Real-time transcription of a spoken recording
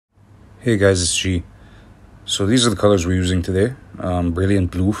Hey guys, it's G. So these are the colors we're using today. Brilliant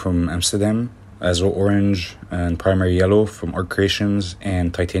Blue from Amsterdam, Azo Orange and Primary Yellow from Art Creations,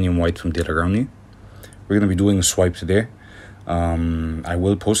 and Titanium White from De La Rowney. We're going to be doing a swipe today. I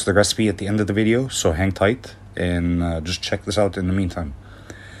will post the recipe at the end of the video, so hang tight and just check this out in the meantime.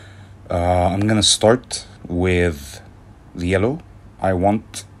 I'm going to start with the yellow.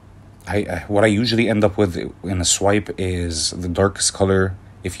 What I usually end up with in a swipe is the darkest color.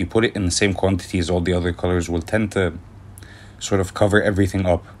 If you put it in the same quantity as all the other colors, will tend to sort of cover everything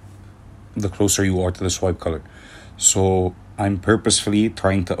up the closer you are to the swipe color. So I'm purposefully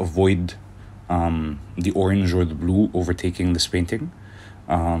trying to avoid the orange or the blue overtaking this painting.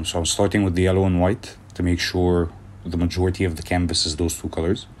 So I'm starting with the yellow and white to make sure the majority of the canvas is those two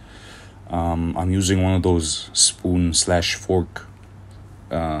colors. I'm using one of those spoon/fork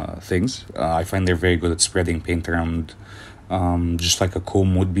things. I find they're very good at spreading paint around, just like a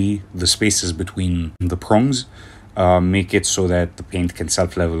comb would be. The spaces between the prongs make it so that the paint can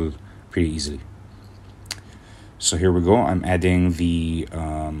self-level pretty easily. So here we go. I'm adding the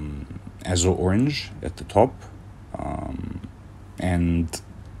Azo Orange at the top, and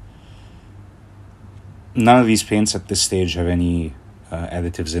none of these paints at this stage have any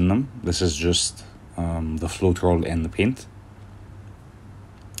additives in them. This is just the float roll and the paint.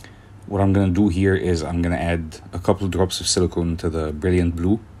 What I'm going to do here is I'm going to add a couple of drops of silicone to the Brilliant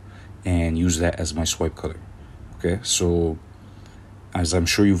Blue and use that as my swipe color. Okay, so as I'm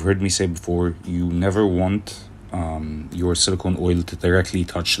sure you've heard me say before, you never want your silicone oil to directly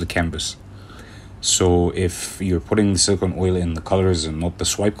touch the canvas. So if you're putting the silicone oil in the colors and not the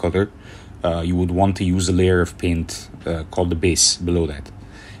swipe color, you would want to use a layer of paint called the base below that.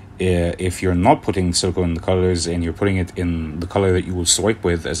 If you're not putting silicone in the colors and you're putting it in the color that you will swipe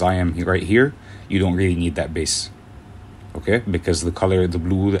with, as I am right here, you don't really need that base. Okay, because the color, the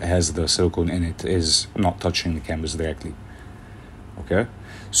blue that has the silicone in it, is not touching the canvas directly. Okay,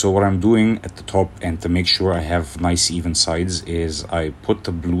 so what I'm doing at the top, and to make sure I have nice even sides, is I put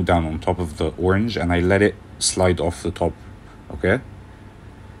the blue down on top of the orange and I let it slide off the top. Okay,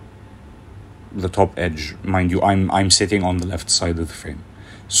 the top edge, mind you, I'm sitting on the left side of the frame.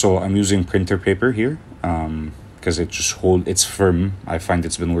 So I'm using printer paper here because it's firm. I find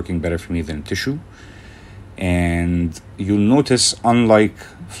it's been working better for me than tissue. And you'll notice, unlike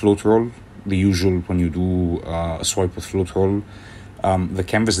float roll, the usual when you do a swipe with float roll, the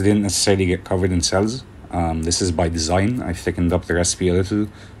canvas didn't necessarily get covered in cells. This is by design. I thickened up the recipe a little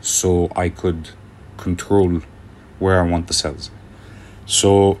so I could control where I want the cells.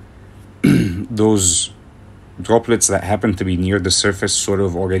 So those droplets that happen to be near the surface sort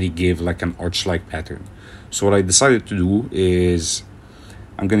of already gave like an arch-like pattern. So what I decided to do is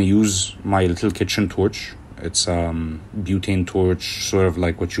I'm going to use my little kitchen torch. It's butane torch, sort of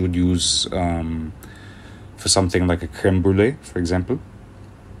like what you would use for something like a creme brulee, for example.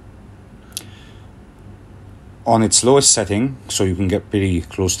 On its lowest setting, so you can get pretty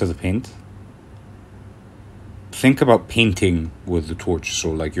close to the paint. Think about painting with the torch. So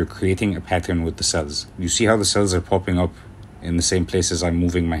like you're creating a pattern with the cells. You see how the cells are popping up in the same place as I'm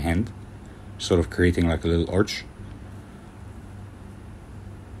moving my hand, sort of creating like a little arch.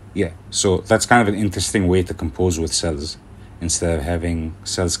 Yeah, so that's kind of an interesting way to compose with cells instead of having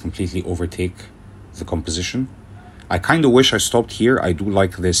cells completely overtake the composition. I kind of wish I stopped here. I do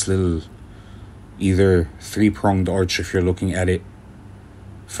like this little either three-pronged arch if you're looking at it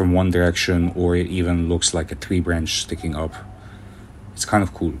from one direction, or it even looks like a tree branch sticking up. It's kind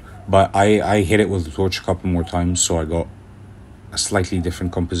of cool. But I hit it with the torch a couple more times, so I got a slightly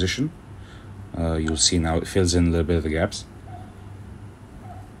different composition. You'll see now it fills in a little bit of the gaps.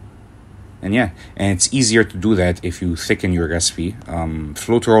 And yeah, and it's easier to do that if you thicken your recipe.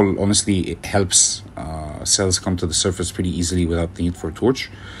 Float roll, honestly, it helps cells come to the surface pretty easily without the need for a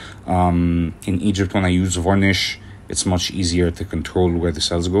torch. In Egypt, when I use varnish, it's much easier to control where the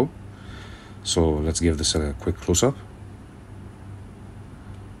cells go. So let's give this a quick close-up.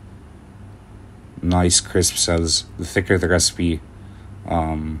 Nice crisp cells. The thicker the recipe,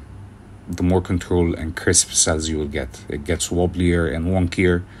 the more control and crisp cells you will get. It gets wobblier and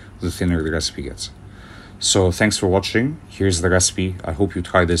wonkier the thinner the recipe gets. So thanks for watching. Here's the recipe. I hope you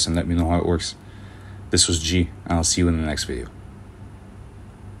try this and let me know how it works. This was G, and I'll see you in the next video.